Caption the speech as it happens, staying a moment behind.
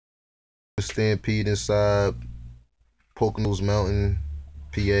Stampede inside Poconos Mountain,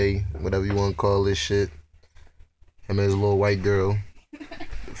 PA, whatever you want to call this shit. Him and his little white girl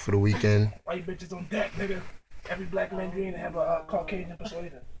for the weekend. White bitches on deck, nigga. Every black man dream to have a Caucasian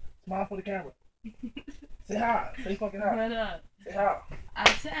persuasion. Smile for the camera. Say hi. Say fucking hi. What up? Say hi.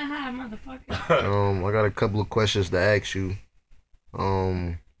 I said hi, motherfucker. I got a couple of questions to ask you.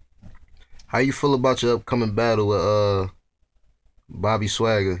 How you feel about your upcoming battle with Bobby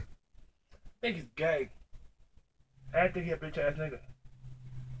Swagger? I think he's gay. I think he's a bitch ass nigga.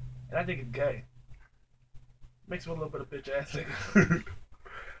 And I think he's gay. Mixed with a little bit of bitch ass nigga.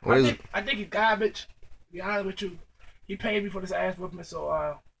 I think he's garbage. To be honest with you. He paid me for this ass whooping, so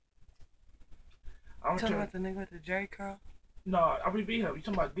I don't talking about the nigga with the Jerry curl? No, I already beat him. You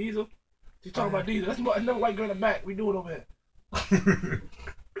talking about Diesel? You talking about Diesel? That's another white girl in the back. We do it over here.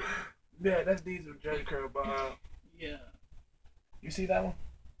 Yeah, that's Diesel, Jerry curl, but yeah. You see that one?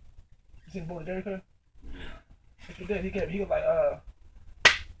 You see the boy Jerry curl? Yeah. If you did, he was like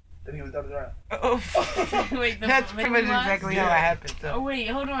then he was done around. Oh, wait, that's pretty much exactly how it happened. So. Oh wait,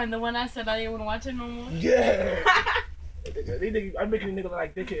 hold on. The one I said I didn't want to watch it no more. Yeah. I'm making these niggas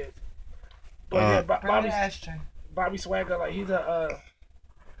like dickheads. But yeah, Bobby Swagger, like he's a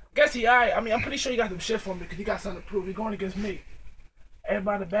guess he alright. I mean, I'm pretty sure he got some shit for me because he got something to prove. He's going against me.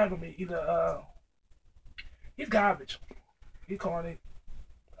 Everybody bad with me. He's garbage. He corny.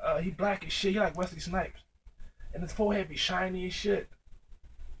 He black as shit. He like Wesley Snipes, and his forehead be shiny as shit.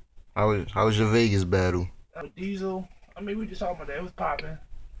 How was your Vegas battle? With Diesel. I mean, we just talking about that. It was popping.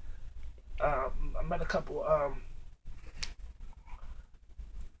 I met a couple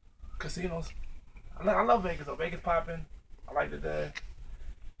casinos. I love Vegas though. Vegas popping. I liked it there.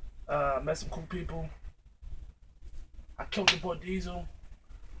 Met some cool people. I killed the boy Diesel.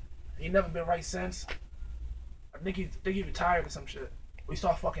 He never been right since. I think he retired or some shit. We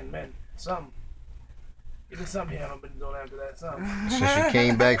start fucking men. Something. He did something he haven't been doing after that. Something. Since you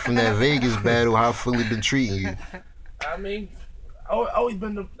came back from that Vegas battle, how Philly been treating you? I mean, I always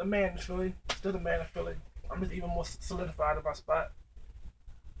been the man in Philly. Still the man in Philly. I'm just even more solidified in my spot.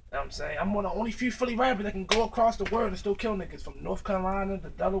 You know what I'm saying? I'm one of the only few Philly rappers that can go across the world and still kill niggas. From North Carolina to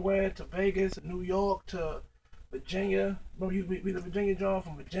Delaware to Vegas to New York to Virginia. Remember we the Virginia John?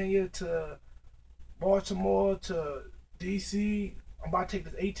 From Virginia to Baltimore to DC. I'm about to take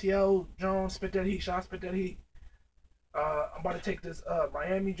this ATL John, spit that heat, spit that heat. I'm about to take this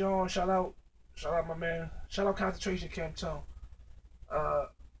Miami John, shout out my man. Shout out Concentration Camp Tone. I'm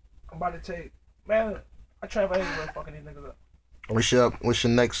about to take, man, I travel everywhere fucking these niggas up. What's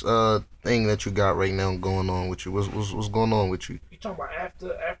your next thing that you got right now going on with you? What's going on with you? You talking about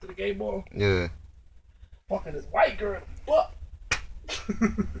after the gay ball? Yeah. Fucking this white girl. What?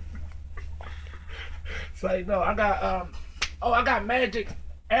 It's like no, I got Magic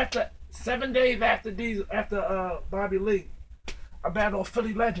after 7 days after Bobby Lee. I battled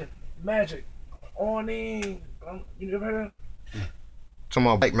Philly legend Magic. On in, you never heard of him? Talking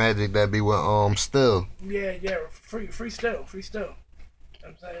about Black Magic that be with Still. Yeah, free still. You know what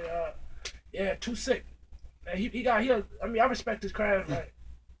I'm saying, yeah, too sick. And I mean, I respect his craft, right?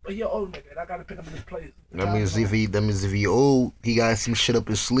 But he an old nigga, and I gotta pick him in his place. That means if he old, he got some shit up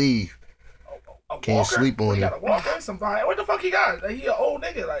his sleeve. Can't sleep on it. He it. got a walker, somebody. What the fuck he got? Like, he an old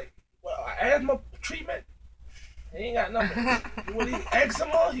nigga, like, well, asthma treatment. He ain't got nothing. What he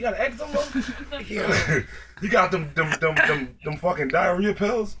eczema? He got eczema. He got them fucking diarrhea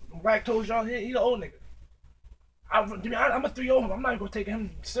pills. Them lactose, y'all. He an old nigga. I'm a 3-0 him. I'm not even gonna take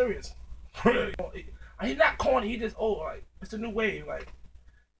him serious. He's not corny. He just old. Like, it's a new wave. Like,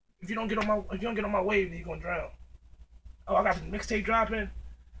 if you don't get on my wave, then you gonna drown. Oh, I got the mixtape dropping.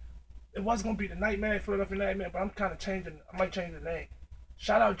 It was gonna be the Nightmare, Philadelphia Nightmare, but I'm kind of changing. I might change the name.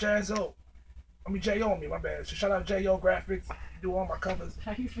 Shout out Jazzo. I mean J.O. my bad. So shout out J.O. Graphics. Do all my covers.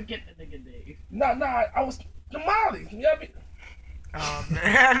 How you forget the nigga name? Nah, I was the Molly. You know what I mean? Oh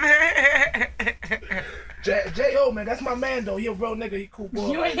man. J.O. man, that's my man though. He a real nigga. He cool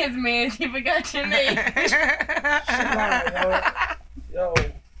boy. You ain't his man. He forgot your name. Shit lie, yo.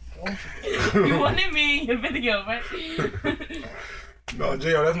 You wanted me in your video, right? No,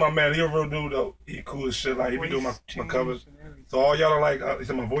 J.O., that's my man. He a real dude, though. He cool as shit. Like, he be doing my covers. So all y'all are like, you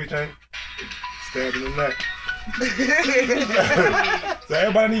said my voice change? Stab in the neck. So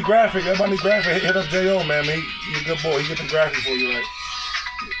everybody need graphic. Hit up J.O., man. He a good boy. He get the graphic for you. Like,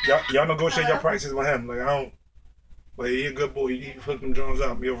 y'all negotiate your prices with him. Like, I don't. But he a good boy. He hook them Jones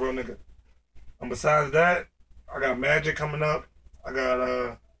up. He a real nigga. And besides that, I got Magic coming up. I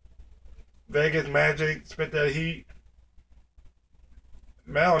got Vegas Magic, spit that heat.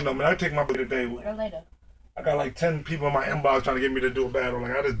 Man, I don't know, man. I take my boy today. Or later. I got like 10 people in my inbox trying to get me to do a battle.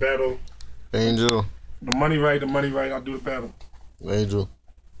 Like, I just battle Angel. The money right, I'll do it better. Angel.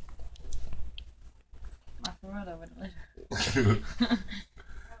 My for real though, with the letter.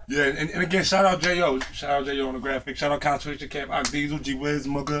 Yeah, and again, shout out J.O. Shout out J.O. on the graphic. Shout out Concentration Camp, Ock Diesel, G Wiz,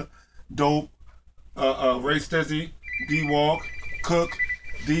 Mugga, Dope, Ray Stizzy, D Walk, Cook,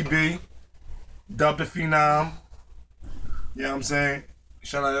 DB, Dub the Phenom. You know what I'm saying?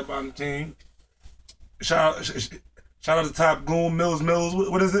 Shout out everybody on the team. Shout out to Top Goon, Mills.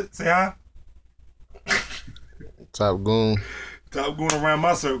 What is it? Say hi. Top Goon. Top Goon around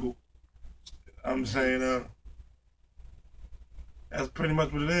my circle. I'm saying, that's pretty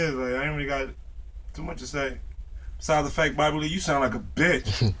much what it is. Like, I ain't really got too much to say. Besides the fact, Bobby Lee, you sound like a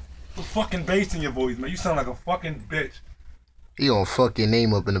bitch. The fucking bass in your voice, man. You sound like a fucking bitch. He gonna fuck your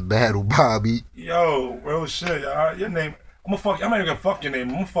name up in the battle, Bobby. Yo, real shit. Your name, I'm not even gonna fuck your name.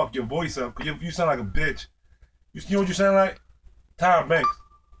 I'm gonna fuck your voice up. Cause you sound like a bitch. You know what you sound like? Tyra Banks.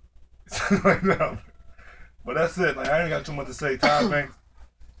 Like that. But that's it. Like, I ain't got too much to say. Tyra Banks.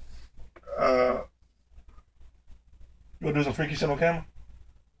 You wanna do some freaky shit on camera?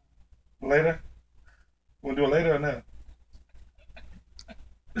 Later? You wanna do it later or now?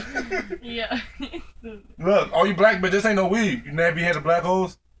 Yeah. Look, all you black bitches, this ain't no weed. You never had the black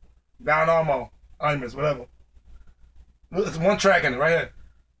holes? Down Armo, Imus, whatever. Look, it's one track in it, right here.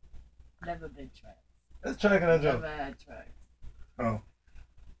 Never been tracked. Let's track in that joke. Never had tracks. Oh.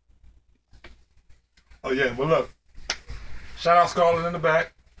 Oh yeah, well look. Shout out Scarlett in the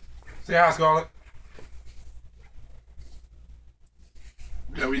back. Say hi, Scarlett.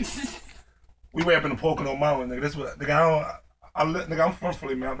 Yeah, we way up in the Pocono Mountain, nigga. This what nigga. Nigga, I'm from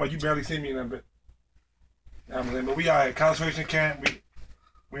Philly, man, but you barely see me in that bit. You know what I'm saying? But we are at concentration camp.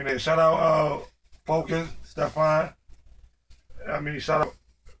 We in there. Shout out Focus, Stefan. I mean, shout out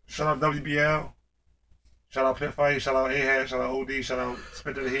WBL. Shout out Pit Fight. Shout out Ahad. Shout out OD. Shout out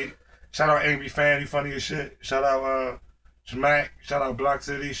Spit to the Heat. Shout out Angry Fan. You funny as shit. Shout out Schmack. Shout out Block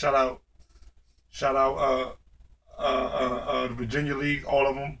City. Shout out the Virginia League. All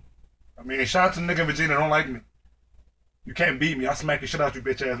of them. I mean, shout out to the nigga in Virginia that don't like me. You can't beat me. I'll smack the shit out you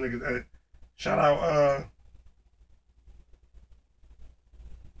bitch ass niggas. Shout out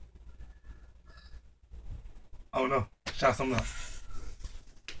oh no. Shout something out.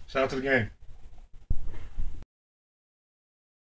 Shout out to the game.